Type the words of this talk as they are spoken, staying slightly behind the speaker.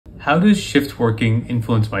how does shift working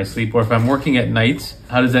influence my sleep? Or if I'm working at nights,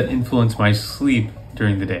 how does that influence my sleep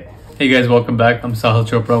during the day? Hey guys, welcome back. I'm Sahil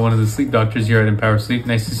Chopra, one of the sleep doctors here at Empower Sleep.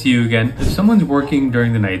 Nice to see you again. If someone's working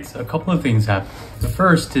during the nights, a couple of things happen. The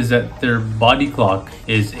first is that their body clock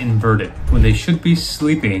is inverted. When they should be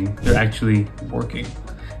sleeping, they're actually working.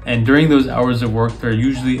 And during those hours of work, they're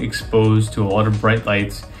usually exposed to a lot of bright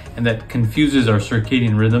lights, and that confuses our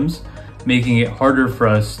circadian rhythms, making it harder for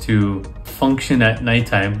us to function at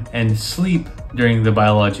nighttime and sleep during the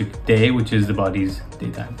biologic day, which is the body's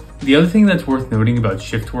daytime. The other thing that's worth noting about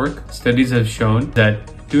shift work, studies have shown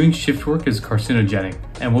that doing shift work is carcinogenic.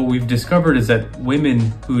 And what we've discovered is that women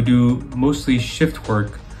who do mostly shift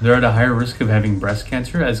work, they're at a higher risk of having breast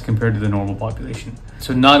cancer as compared to the normal population.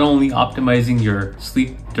 So not only optimizing your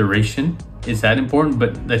sleep duration is that important,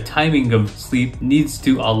 but the timing of sleep needs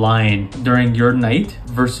to align during your night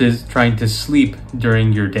versus trying to sleep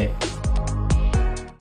during your day.